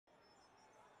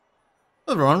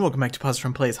Hello everyone, welcome back to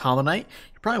Positron Plays Hollow Knight.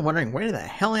 You're probably wondering, where the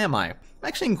hell am I? I'm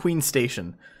actually in Queen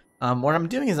Station. What I'm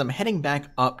doing is I'm heading back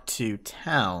up to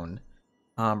town,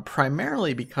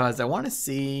 primarily because I want to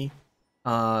see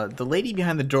the lady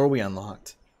behind the door we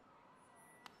unlocked.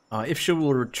 If she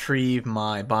will retrieve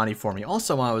my body for me.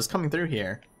 Also, while I was coming through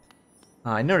here,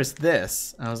 I noticed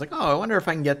this. I was like, oh, I wonder if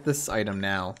I can get this item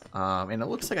now. And it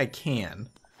looks like I can.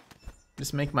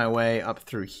 Just make my way up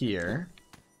through here.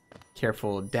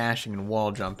 Careful dashing and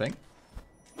wall jumping.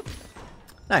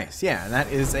 Nice, yeah, and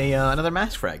that is a another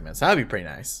mask fragment, so that would be pretty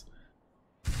nice.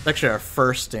 It's actually our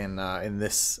first in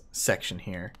this section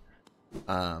here.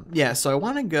 Yeah, so I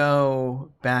want to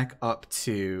go back up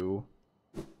to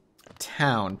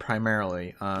town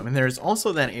primarily, and there's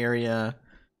also that area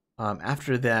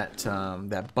after that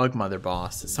that bug mother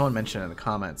boss that someone mentioned in the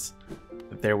comments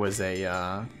that there was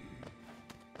a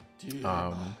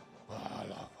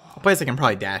place I can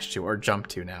probably dash to or jump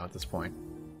to now at this point.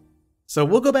 So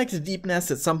we'll go back to Deep Nest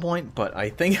at some point, but I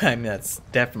think that's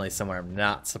definitely somewhere I'm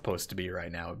not supposed to be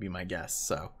right now, would be my guess.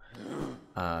 So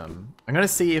I'm gonna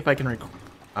see if I can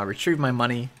retrieve my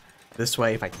money this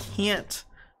way. If I can't,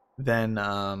 then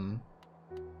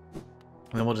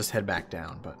we'll just head back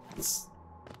down. But it's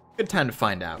a good time to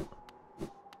find out,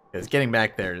 because getting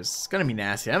back there is gonna be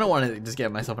nasty. I don't want to just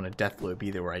get myself in a death loop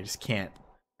either, where I just can't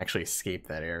actually escape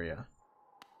that area.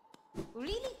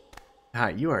 Really?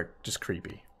 Hi, you are just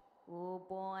creepy. Oh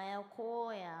boy,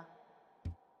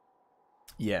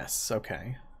 Yes,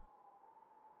 okay.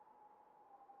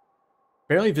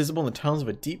 Barely visible in the tunnels of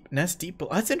a deep nest deep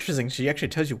below. That's interesting. She actually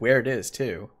tells you where it is,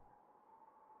 too.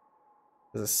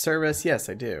 There's a service. Yes,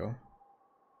 I do.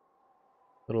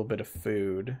 A little bit of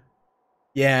food.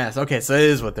 Yes, okay, so it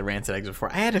is what the rancid eggs were for.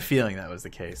 I had a feeling that was the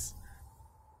case.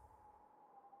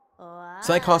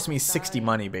 So that cost me 60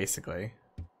 money, basically.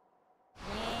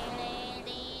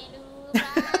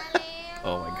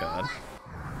 Oh my god.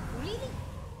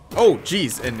 Oh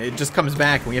jeez, and it just comes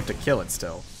back and we have to kill it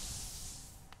still.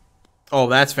 Oh,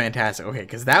 that's fantastic. Okay,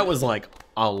 because that was like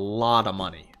a lot of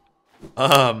money.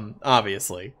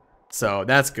 Obviously. So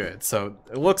that's good. So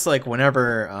it looks like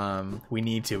whenever we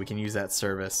need to, we can use that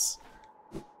service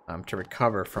to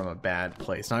recover from a bad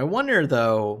place. Now I wonder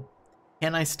though,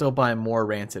 can I still buy more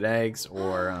rancid eggs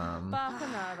or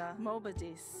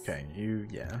okay,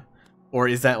 yeah. Or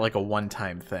is that like a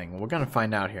one-time thing? We're gonna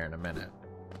find out here in a minute.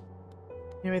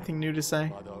 You have anything new to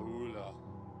say?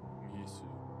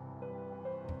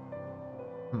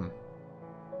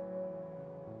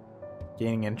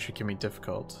 Gaining entry can be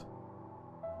difficult.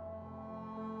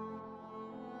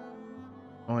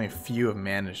 Only a few have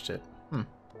managed it.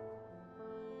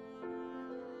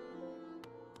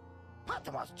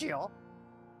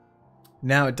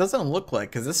 Now it doesn't look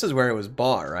like, because this is where it was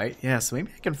bought, right? Yeah, so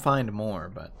maybe I can find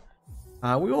more, but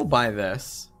we will buy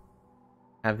this.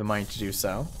 Have the money to do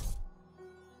so.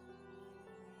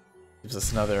 Gives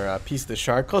us another piece of the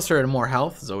shard. Closer to more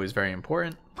health is always very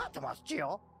important.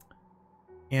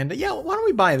 And yeah, why don't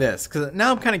we buy this? Because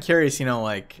now I'm kind of curious, you know,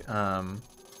 like,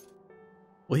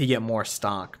 will he get more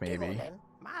stock, maybe?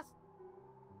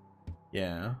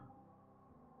 Yeah.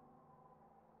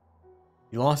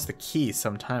 He lost the key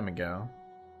some time ago.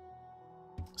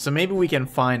 So maybe we can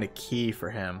find a key for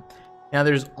him. Now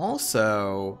there's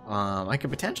also, I could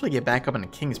potentially get back up into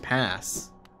King's Pass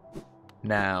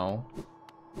now,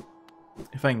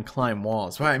 if I can climb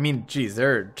walls. Well, I mean, geez,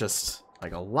 there are just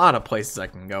like a lot of places I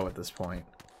can go at this point.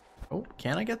 Oh,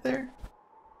 can I get there?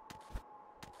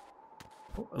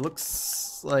 Oh, it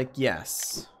looks like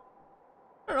yes.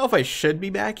 I don't know if I should be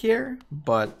back here,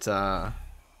 but I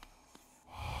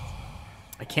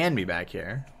can be back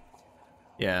here.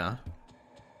 Yeah.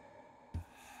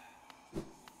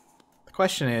 The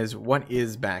question is, what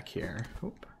is back here?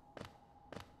 Oop.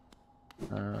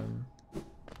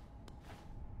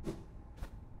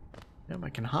 Yep, I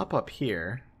can hop up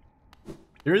here.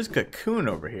 There is Cocoon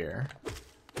over here,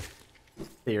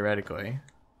 theoretically.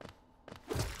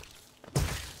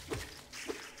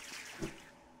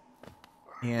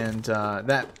 And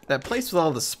that place with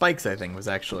all the spikes, I think, was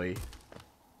actually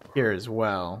here as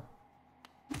well.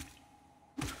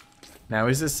 Now,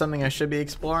 is this something I should be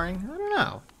exploring? I don't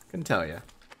know. Couldn't tell you.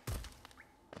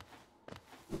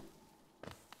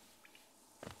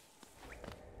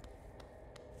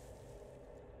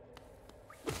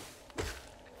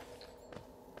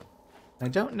 I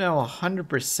don't know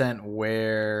 100%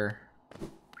 where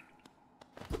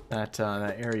that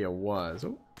that area was.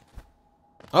 Ooh.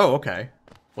 Oh, okay.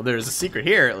 Well, there's a secret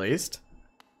here at least.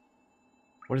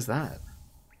 What is that?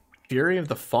 Fury of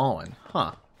the Fallen.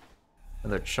 Huh.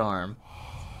 Another charm.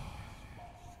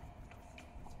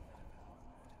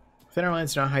 Thinner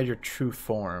lines do not hide your true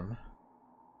form.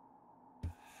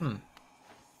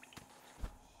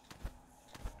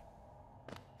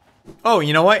 Oh,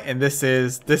 you know what? And this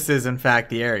is in fact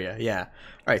the area. Yeah. All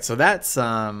right. So that's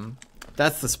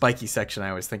the spiky section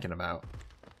I was thinking about.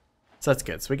 So that's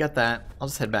good. So we got that. I'll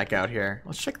just head back out here.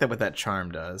 Let's check that what that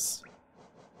charm does.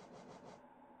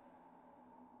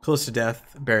 Close to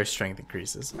death, bear strength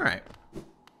increases. All right.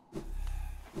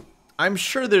 I'm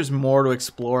sure there's more to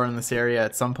explore in this area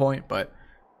at some point, but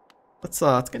let's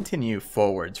continue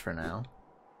forwards for now.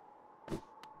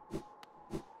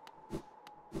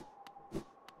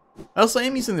 I also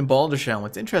am using the boulder shell.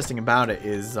 What's interesting about it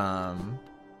is, you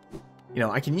know,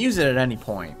 I can use it at any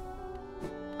point.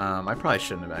 I probably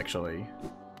shouldn't have actually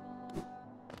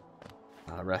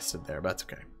rested there, but that's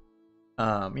okay.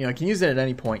 You know, I can use it at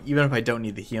any point, even if I don't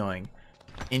need the healing.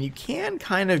 And you can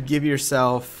kind of give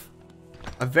yourself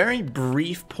a very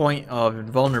brief point of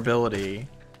invulnerability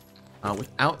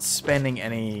without spending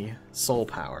any soul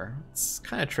power. It's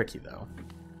kind of tricky, though.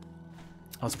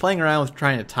 I was playing around with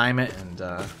trying to time it, and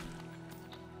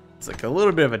it's like a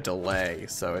little bit of a delay,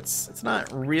 so it's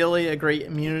not really a great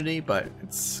immunity, but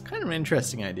it's kind of an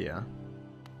interesting idea.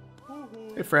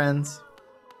 Hey, friends.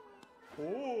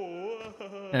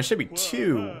 And it should be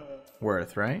 2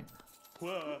 worth, right?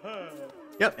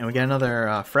 Yep, and we get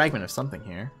another fragment of something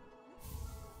here.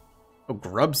 Oh,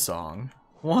 grub song.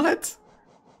 What?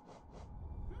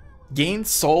 Gain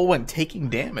soul when taking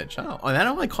damage. Oh, and that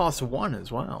only costs 1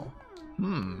 as well.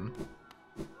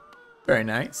 Very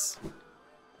nice.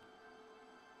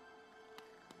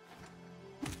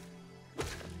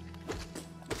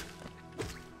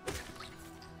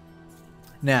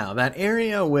 Now, that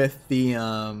area with the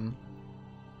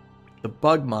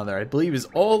bug mother, I believe, is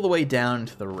all the way down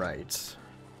to the right.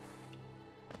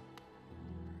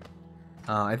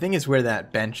 I think it's where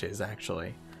that bench is,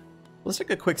 actually. Let's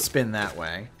take a quick spin that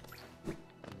way.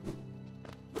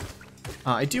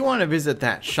 I do want to visit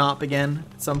that shop again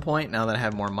at some point, now that I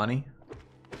have more money.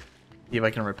 See if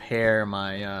I can repair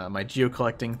my my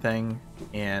geo-collecting thing,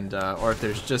 and or if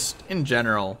there's just, in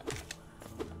general,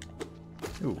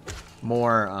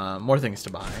 more things to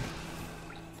buy.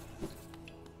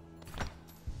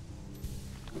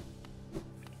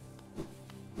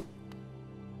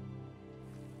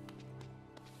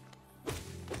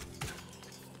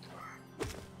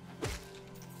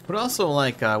 Would also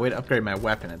like a way to upgrade my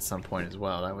weapon at some point as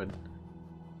well. That would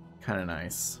kind of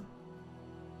nice.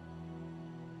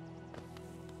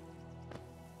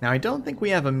 Now I don't think we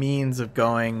have a means of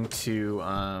going to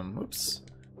oops,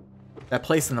 that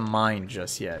place in the mine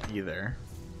just yet either.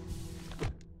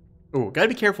 Ooh, gotta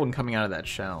be careful when coming out of that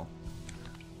shell.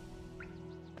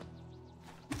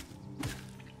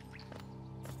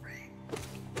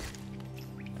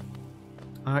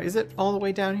 Is it all the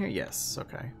way down here? Yes,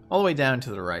 okay. All the way down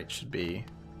to the right should be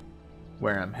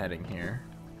where I'm heading here.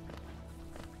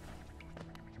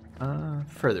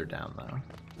 Further down, though.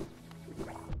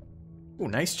 Ooh,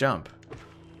 nice jump.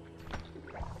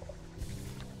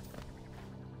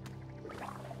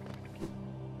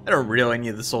 I don't really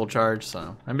need the soul charge,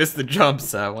 so I missed the jump,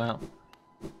 so, well,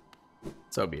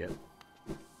 so be it.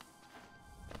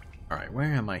 Alright,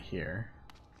 where am I here?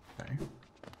 Okay.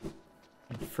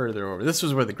 Further over. This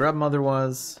was where the grub mother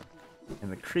was,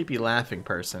 and the creepy laughing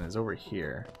person is over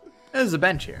here. There's a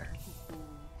bench here.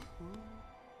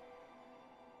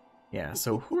 Yeah,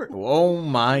 so who are... Oh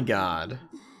my god.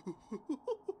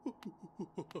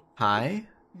 Hi?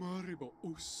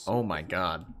 Oh my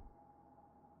god.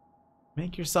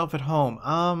 Make yourself at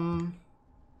home.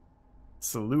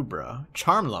 Salubra.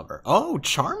 Charm lover. Oh,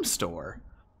 charm store.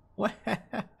 What the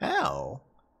hell?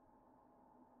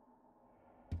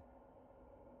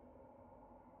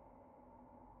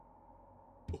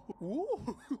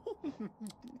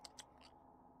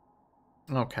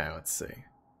 Okay, let's see.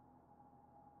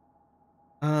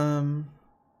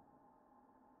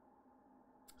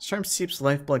 Charm seeps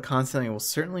lifeblood constantly and will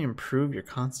certainly improve your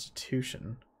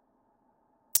constitution.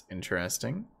 It's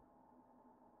interesting.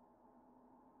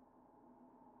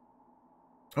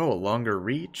 Oh, a longer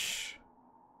reach.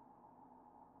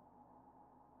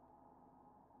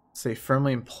 Stay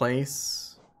firmly in place.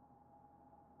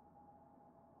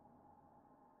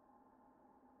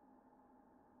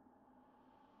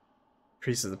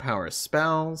 Increases the power of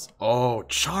spells. Oh,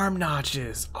 charm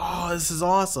notches. Oh, this is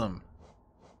awesome.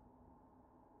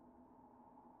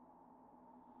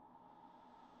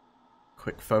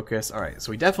 Quick focus. All right,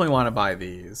 so we definitely want to buy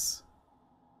these.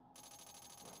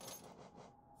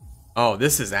 Oh,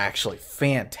 this is actually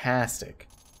fantastic.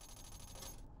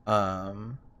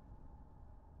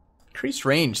 Increased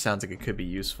range sounds like it could be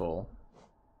useful.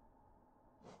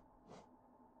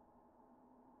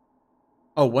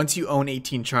 Oh, once you own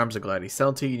 18 charms of gladly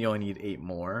sell to you, you only need 8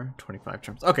 more. 25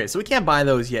 charms. Okay, so we can't buy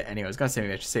those yet anyway. I was gonna say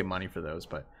maybe I should save money for those,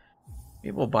 but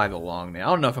maybe we'll buy the long nail.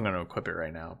 I don't know if I'm gonna equip it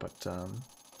right now, but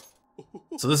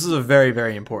so this is a very,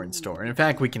 very important store. And in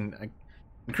fact, we can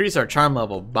increase our charm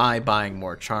level by buying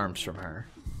more charms from her.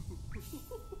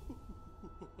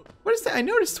 What is that? I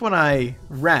noticed when I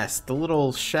rest, the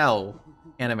little shell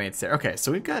animates there. Okay,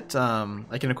 so we've got,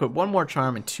 I can equip 1 more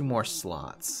charm and 2 more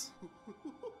slots.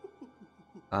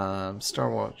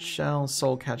 Star Wars Shell,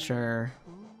 Soul Catcher,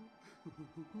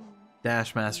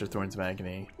 Dash Master, Thorns of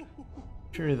Agony,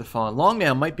 Fury of the Fallen. Long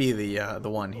Nail might be the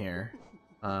one here.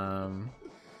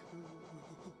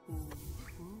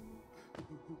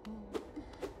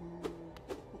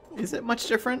 Is it much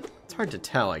different? It's hard to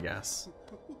tell, I guess.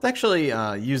 Let's actually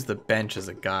use the bench as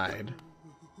a guide.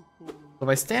 So if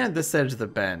I stand at this edge of the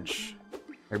bench,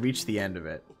 I reach the end of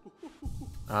it.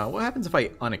 What happens if I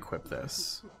unequip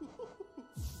this?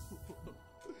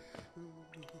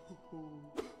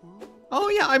 Oh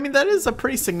yeah, I mean that is a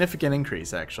pretty significant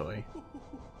increase actually.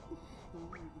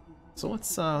 So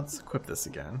let's equip this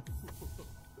again.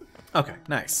 Okay,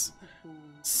 nice.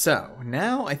 So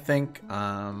now I think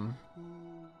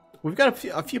we've got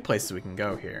a few places we can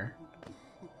go here.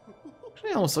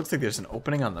 Actually, it almost looks like there's an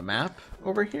opening on the map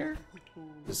over here.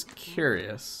 Just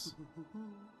curious.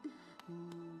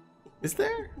 Is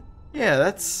there? Yeah,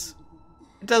 it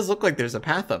does look like there's a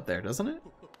path up there, doesn't it?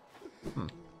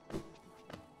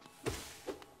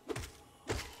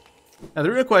 Now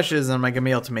the real question is, am I going to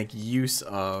be able to make use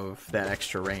of that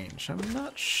extra range? I'm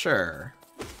not sure.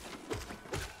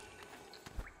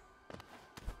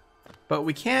 But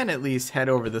we can at least head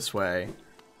over this way.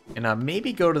 And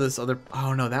maybe go to this other...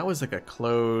 Oh no, that was like a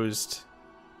closed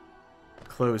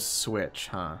switch,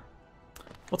 huh?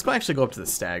 Let's actually go up to the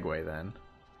Stagway then.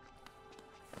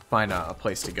 Find a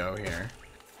place to go here.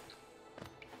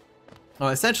 Well,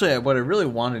 essentially what I really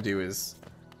want to do is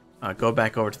go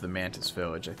back over to the Mantis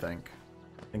village, I think.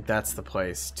 I think that's the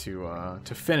place to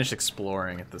finish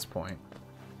exploring at this point.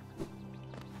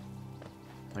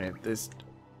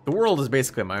 The world is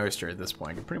basically my oyster at this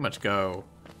point. I can pretty much go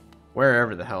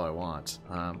wherever the hell I want.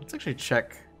 Let's actually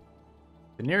check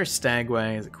the nearest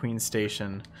Stagway. Is it Queen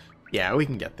Station? Yeah, we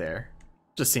can get there.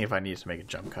 Just seeing if I need to make a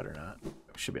jump cut or not. We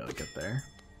should be able to get there.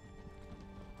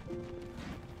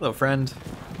 Hello, friend.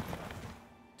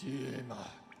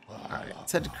 Alright,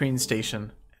 let's head to Queen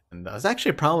Station. And it's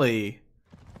actually probably...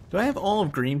 Do I have all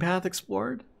of Green Path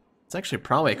explored? It's actually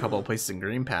probably a couple of places in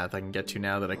Green Path I can get to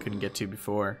now that I couldn't get to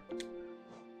before.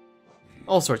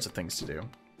 All sorts of things to do.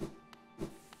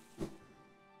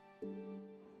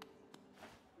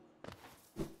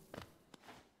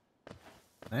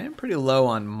 I am pretty low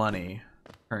on money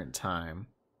current time.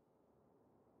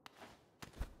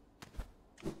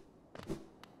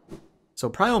 So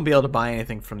probably won't be able to buy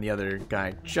anything from the other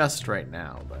guy just right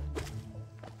now, but...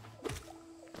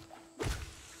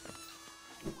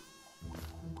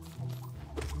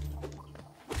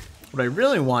 What I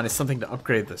really want is something to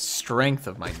upgrade the strength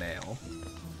of my nail.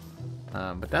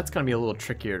 But that's going to be a little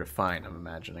trickier to find, I'm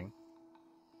imagining.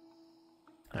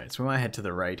 Alright, so we might head to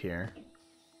the right here.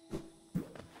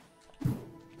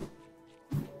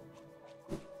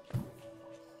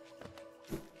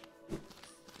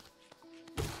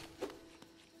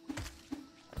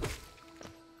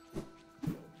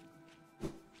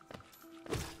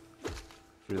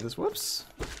 Do this, whoops.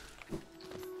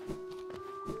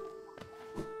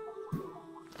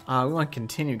 We want to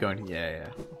continue going to, yeah.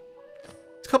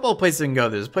 There's a couple of places we can go.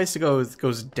 There's a place to go that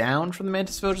goes down from the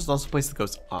Mantis Village. There's also a place that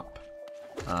goes up.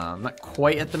 Not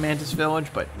quite at the Mantis Village,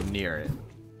 but near it.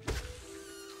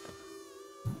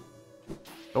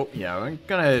 Oh, yeah, we're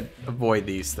gonna avoid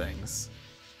these things.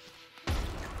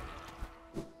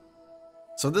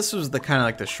 So this was the kind of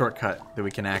like the shortcut that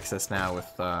we can access now with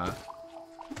the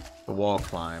wall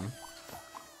climb.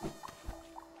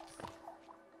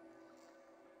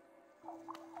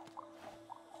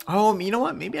 Oh, you know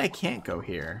what? Maybe I can't go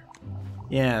here.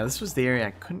 Yeah, this was the area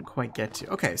I couldn't quite get to.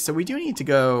 Okay, so we do need to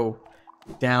go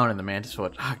down in the Mantis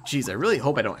Village. Ah, geez, I really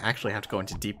hope I don't actually have to go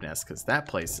into Deepness, because that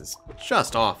place is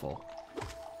just awful.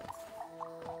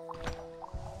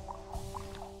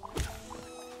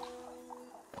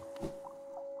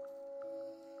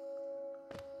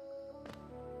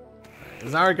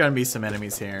 There's already going to be some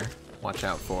enemies here. Watch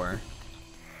out for.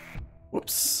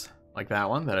 Whoops. Like that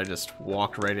one that I just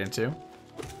walked right into.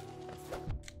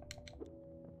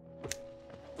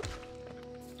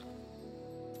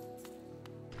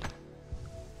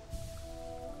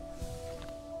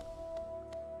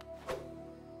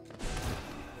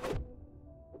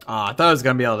 I thought I was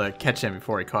going to be able to catch him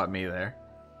before he caught me there.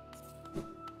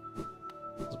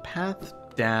 There's a path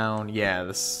down. Yeah,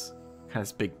 this kind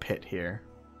of big pit here.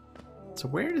 So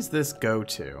where does this go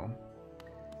to?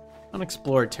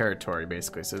 Unexplored territory,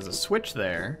 basically. So there's a switch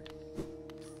there.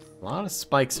 A lot of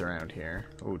spikes around here.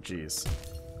 Oh, geez.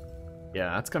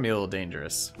 Yeah, that's gonna be a little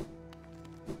dangerous.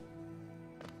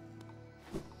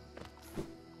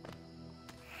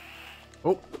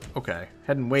 Oh, okay.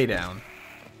 Heading way down.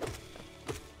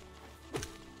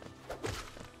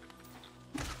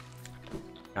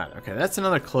 Got it. Okay, that's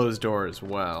another closed door as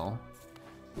well.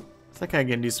 Looks like I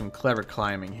can do some clever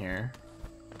climbing here.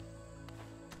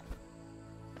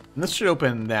 And this should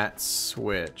open that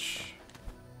switch.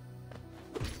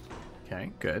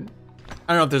 Okay, good.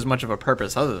 I don't know if there's much of a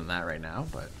purpose other than that right now,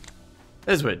 but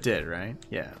that is what it did, right?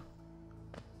 Yeah.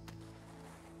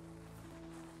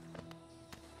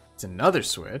 It's another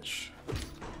switch.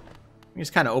 We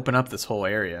just kind of open up this whole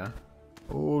area.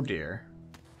 Oh dear.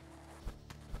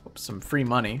 Oops, some free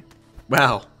money.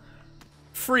 Well,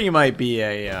 free might be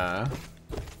a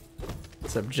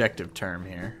subjective term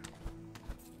here.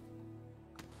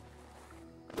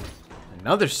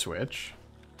 Another switch.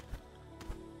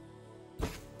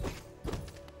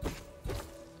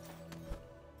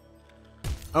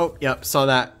 Oh, yep, saw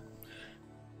that.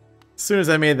 As soon as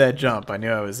I made that jump, I knew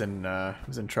I was in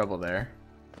trouble there.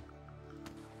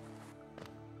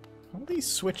 All these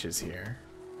switches here.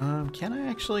 Can I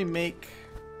actually make?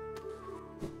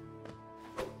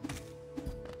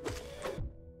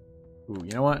 Ooh,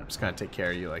 you know what? I'm just gonna take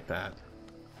care of you like that.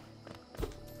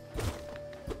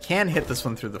 Can hit this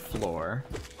one through the floor.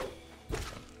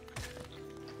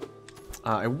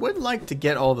 I would like to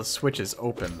get all the switches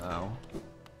open though,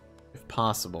 if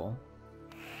possible.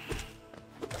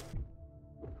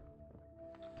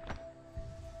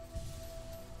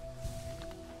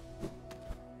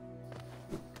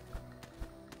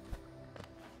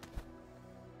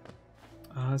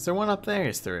 Is there one up there?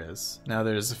 Yes, there is. Now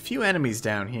there's a few enemies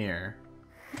down here.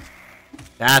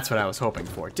 That's what I was hoping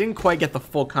for. Didn't quite get the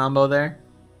full combo there.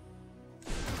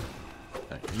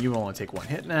 You only take one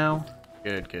hit now.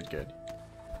 Good, good, good.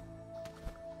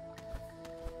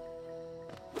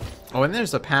 Oh, and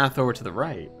there's a path over to the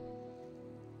right.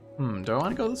 Do I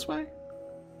want to go this way?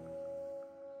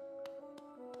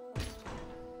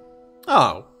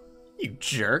 Oh, you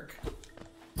jerk.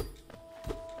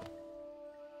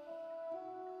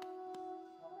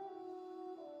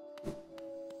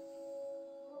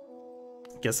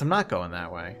 Guess I'm not going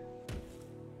that way.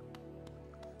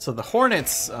 So the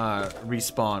Hornets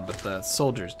respawn, but the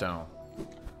soldiers don't.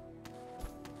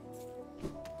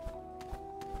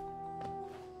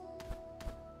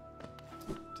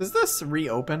 Does this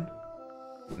reopen?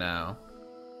 No.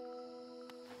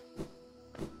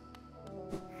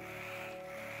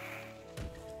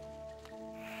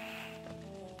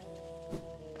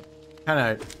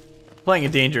 Kind of playing a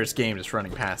dangerous game just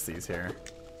running past these here.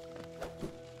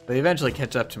 They eventually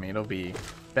catch up to me, it'll be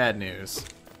bad news.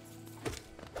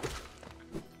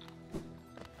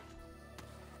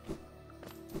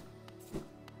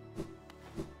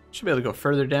 Should be able to go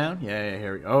further down. Yeah,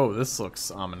 here we go. Oh, this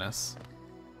looks ominous.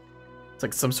 It's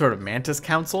like some sort of Mantis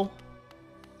council.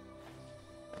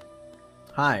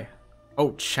 Hi.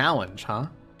 Oh, challenge, huh?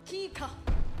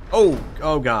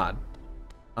 Oh god.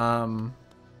 I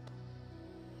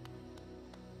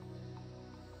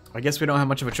guess we don't have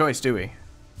much of a choice, do we?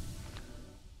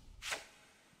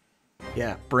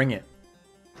 Yeah, bring it.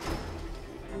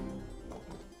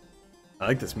 I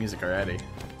like this music already.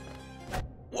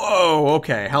 Whoa,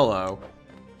 okay, hello.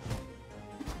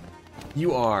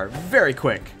 You are very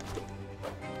quick.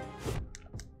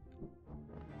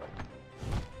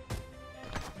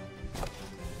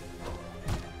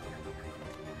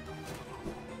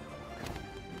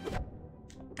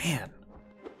 Man,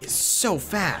 it's so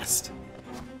fast.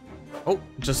 Oh,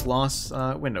 just lost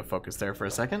window focus there for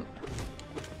a second.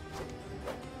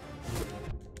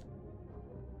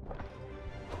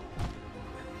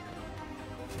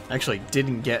 Actually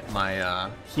didn't get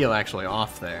my heal actually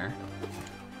off there.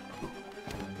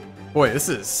 Boy, this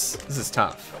is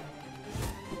tough.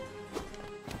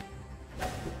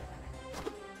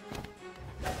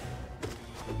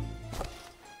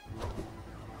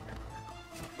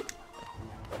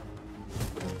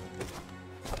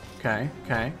 Okay,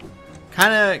 okay.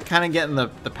 Kinda getting the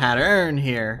pattern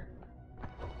here.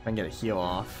 If I can get a heal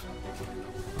off.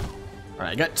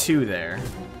 Alright, I got 2 there.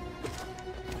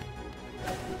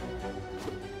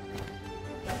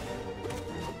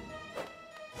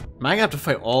 Am I gonna have to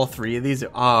fight all 3 of these?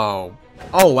 Oh.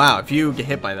 Oh wow, if you get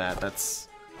hit by that, that's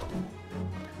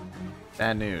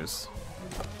bad news.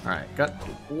 Alright, got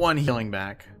 1 healing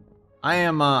back. I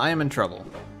am in trouble.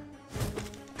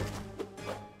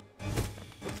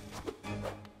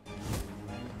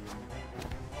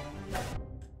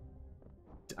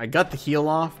 I got the heal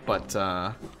off, but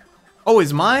oh,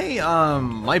 is my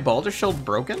my Balder Shield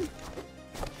broken?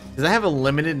 Does it have a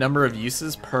limited number of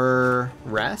uses per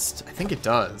rest? I think it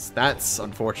does. That's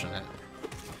unfortunate.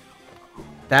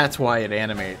 That's why it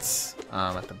animates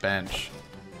at the bench.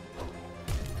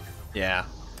 Yeah,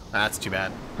 that's too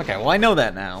bad. Okay, well I know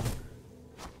that now.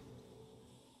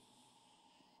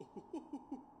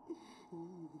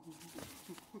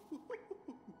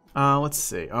 Let's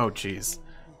see. Oh, jeez.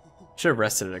 Should have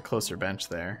rested at a closer bench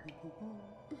there.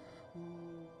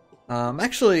 I'm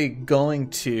actually going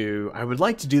to... I would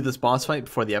like to do this boss fight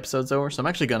before the episode's over, so I'm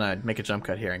actually going to make a jump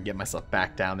cut here and get myself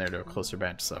back down there to a closer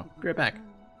bench, so be right back.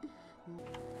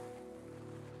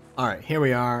 Alright, here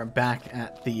we are, back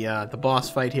at the boss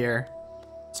fight here.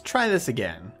 Let's try this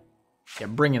again. Yeah,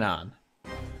 bring it on.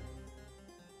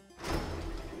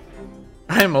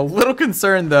 I'm a little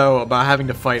concerned, though, about having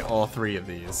to fight all three of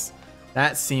these.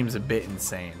 That seems a bit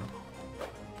insane.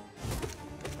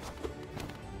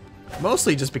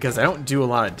 Mostly just because I don't do a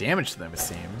lot of damage to them, it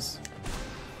seems.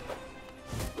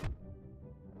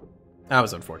 That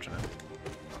was unfortunate.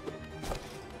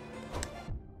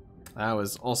 That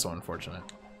was also unfortunate.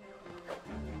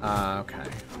 Okay.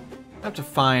 I have to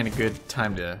find a good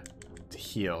time to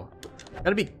heal.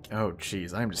 Gotta be... Oh,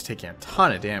 jeez. I'm just taking a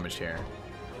ton of damage here.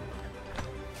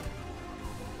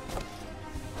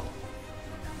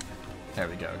 There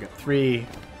we go. Got three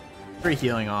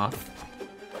healing off.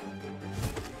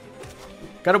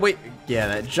 Gotta wait. Yeah,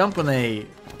 that jump when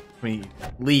he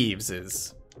leaves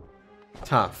is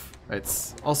tough.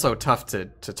 It's also tough to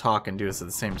talk and do this at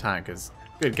the same time, because,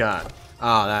 good God.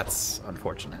 Oh, that's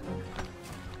unfortunate.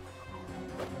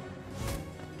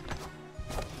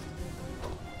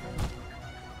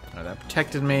 Oh, that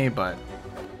protected me, but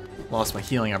lost my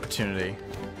healing opportunity.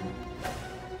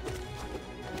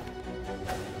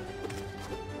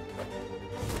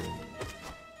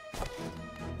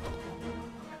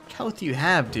 What health do you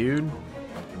have, dude?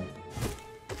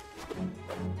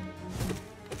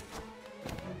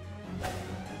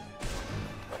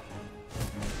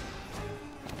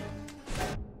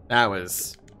 That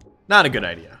was not a good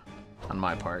idea on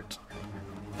my part.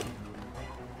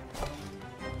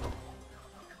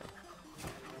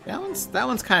 That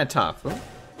one's kind of tough. Ooh. I feel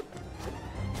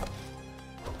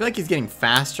like he's getting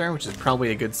faster, which is probably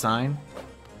a good sign.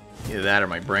 Either that or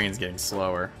my brain's getting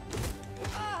slower.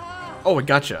 Oh, it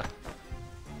gotcha. Am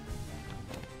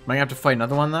I gonna have to fight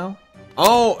another one, though?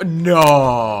 Oh,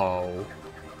 no!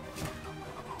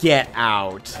 Get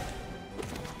out.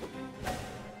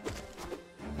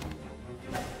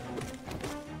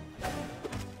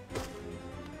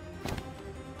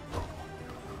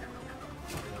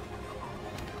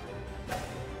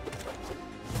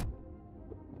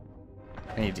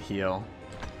 I need to heal.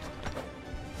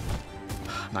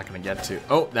 I'm not gonna get to...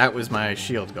 Oh, that was my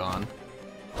shield gone.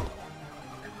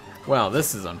 Well,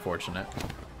 this is unfortunate.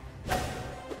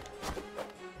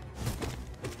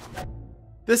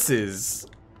 This is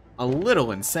a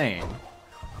little insane.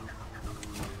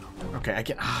 Okay, I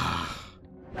can...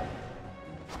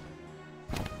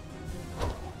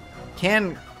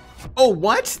 Can... Oh,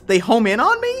 what? They home in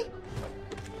on me?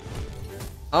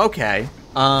 Okay.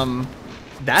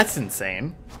 That's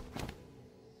insane.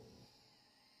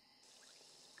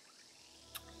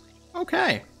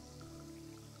 Okay.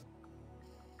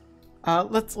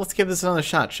 Let's give this another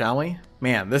shot, shall we?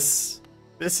 Man, this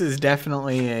is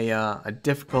definitely a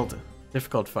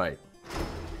difficult fight.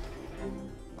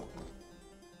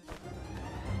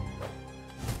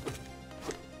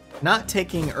 Not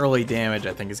taking early damage,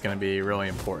 I think, is going to be really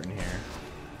important here.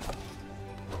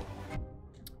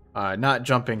 Not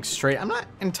jumping straight. I'm not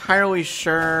entirely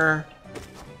sure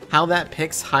how that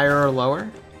picks higher or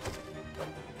lower.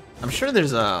 I'm sure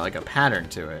there's like a pattern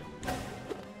to it.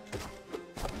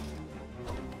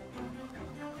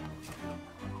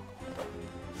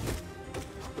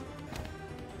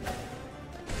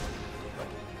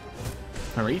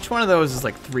 Remember, each one of those is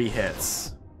like 3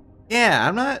 hits.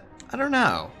 Yeah, I don't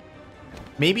know.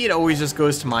 Maybe it always just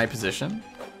goes to my position.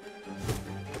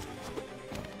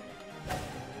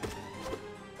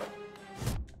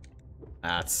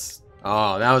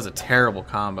 Oh, that was a terrible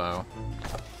combo.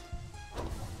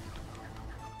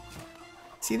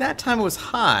 See, that time it was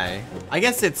high. I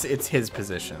guess it's his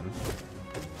position.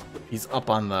 If he's up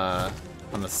on the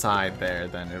side there,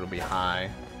 then it'll be high.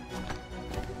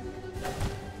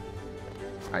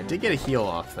 I did get a heal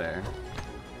off there.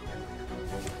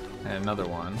 And another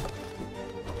one.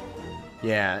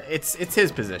 Yeah, it's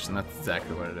his position. That's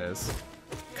exactly what it is.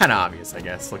 Kind of obvious, I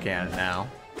guess, looking at it now.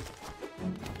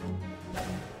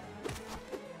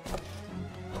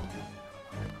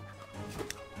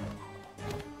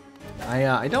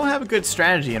 I don't have a good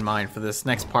strategy in mind for this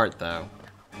next part, though.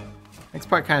 Next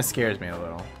part kind of scares me a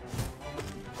little.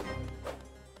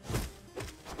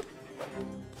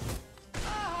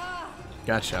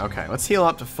 Gotcha, okay. Let's heal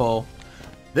up to full.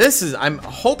 This is... I'm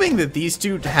hoping that these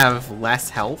two have less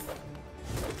health.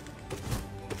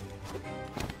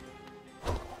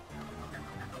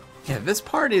 Yeah, this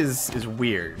part is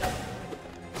weird.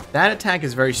 That attack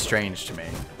is very strange to me.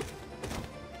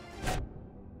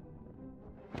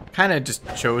 Kind of just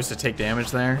chose to take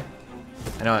damage there.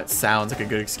 I know it sounds like a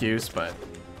good excuse, but...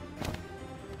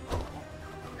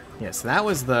 Yeah, so that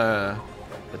was the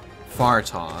far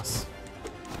toss.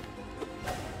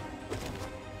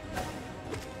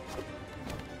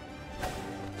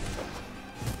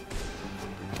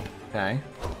 Okay.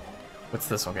 What's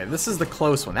this one? Okay, this is the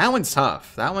close one. That one's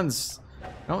tough. That one's... I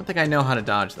don't think I know how to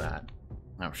dodge that.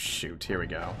 Oh, shoot. Here we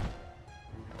go.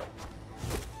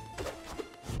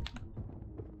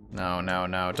 No, no,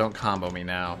 no. Don't combo me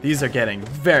now. These are getting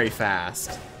very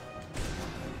fast.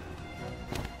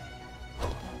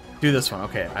 Do this one.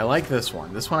 Okay, I like this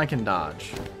one. This one I can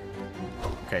dodge.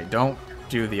 Okay, don't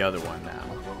do the other one now.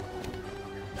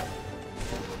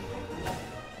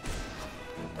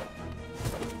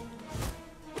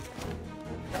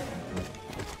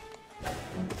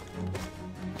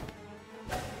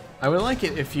 I would like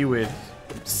it if you would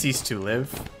cease to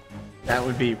live. That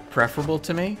would be preferable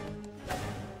to me.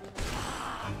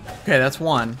 Okay, that's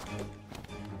one.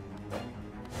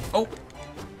 Oh!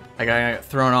 I got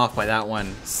thrown off by that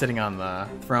one sitting on the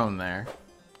throne there.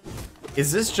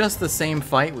 Is this just the same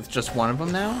fight with just one of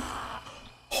them now?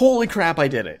 Holy crap, I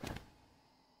did it.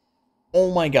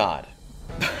 Oh my god.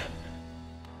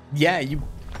 Yeah, you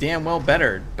damn well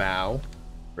better, Bow.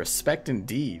 Respect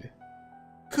indeed.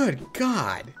 Good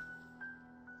god.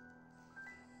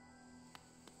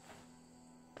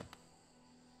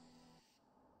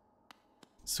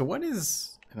 So what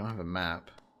is... I don't have a map.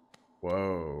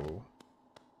 Whoa.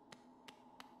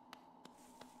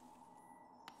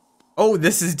 Oh,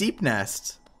 this is Deep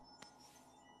Nest.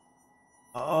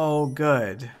 Oh,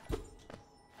 good.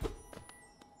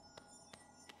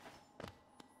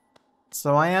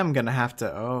 So I am gonna have to...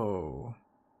 Oh.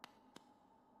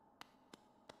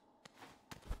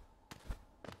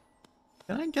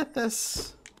 Can I get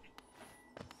this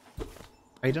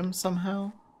item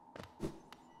somehow?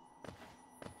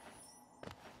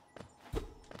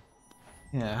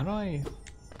 Yeah, how do I...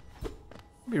 It'd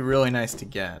be really nice to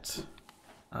get.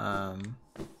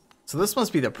 So this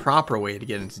must be the proper way to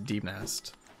get into Deep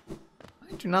Nest.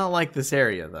 I do not like this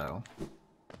area, though.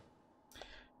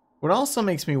 What also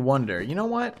makes me wonder, you know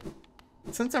what?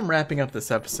 Since I'm wrapping up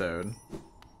this episode,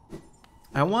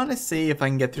 I want to see if I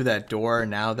can get through that door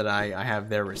now that I have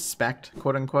their respect,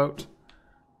 quote-unquote.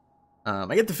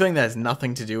 I get the feeling that has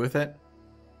nothing to do with it.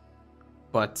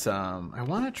 But I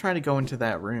want to try to go into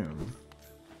that room.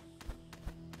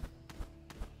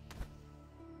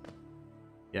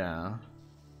 Yeah.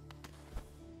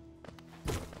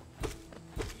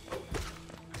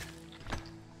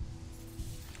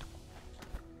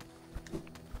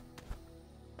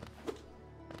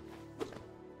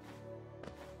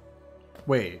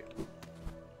 Wait.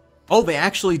 Oh, they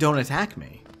actually don't attack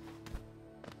me.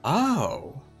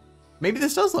 Oh. Maybe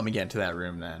this does let me get into that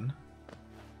room then.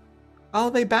 Oh,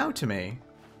 they bow to me.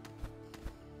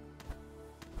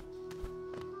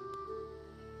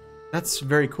 That's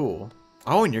very cool.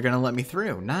 Oh, and you're gonna let me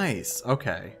through. Nice.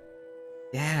 Okay.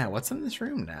 Yeah, what's in this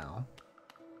room now?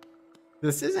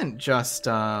 This isn't just,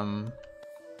 Oh.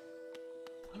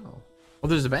 Well,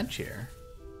 there's a bench here.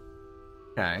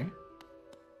 Okay.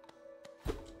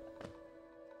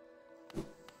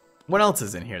 What else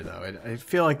is in here, though? I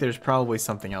feel like there's probably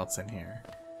something else in here.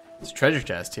 There's a treasure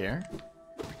chest here.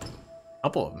 A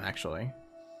couple of them, actually.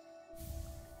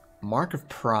 Mark of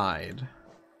Pride.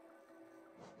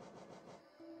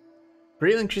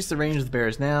 Greatly increase the range of the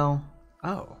bears now.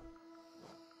 Oh.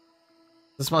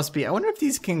 This must be... I wonder if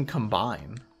these can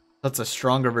combine. That's a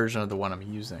stronger version of the one I'm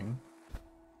using.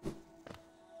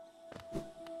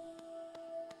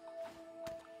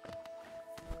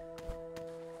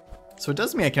 So it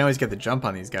does mean I can always get the jump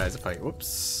on these guys if I...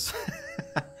 Whoops.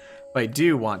 If I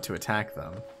do want to attack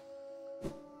them.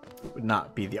 Would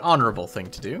not be the honorable thing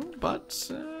to do,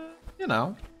 but, you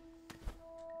know.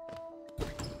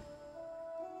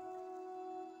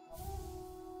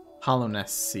 Hollow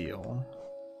Nest Seal.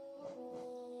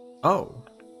 Oh.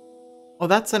 Oh,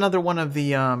 that's another one of the,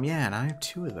 yeah, and I have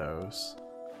two of those.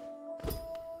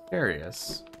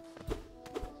 Curious.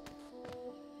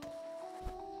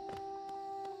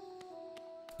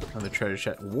 Another treasure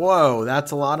chest. Whoa, that's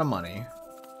a lot of money.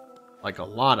 Like a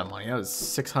lot of money. That was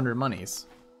 600 monies.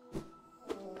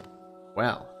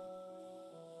 well,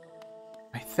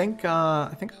 I think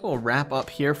I will wrap up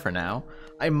here for now.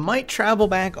 I might travel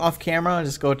back off camera and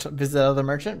just go to visit another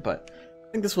merchant, but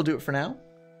I think this will do it for now.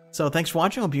 So thanks for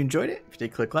watching. Hope you enjoyed it. If you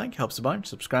did, click like, helps a bunch.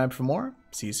 Subscribe for more.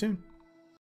 See you soon.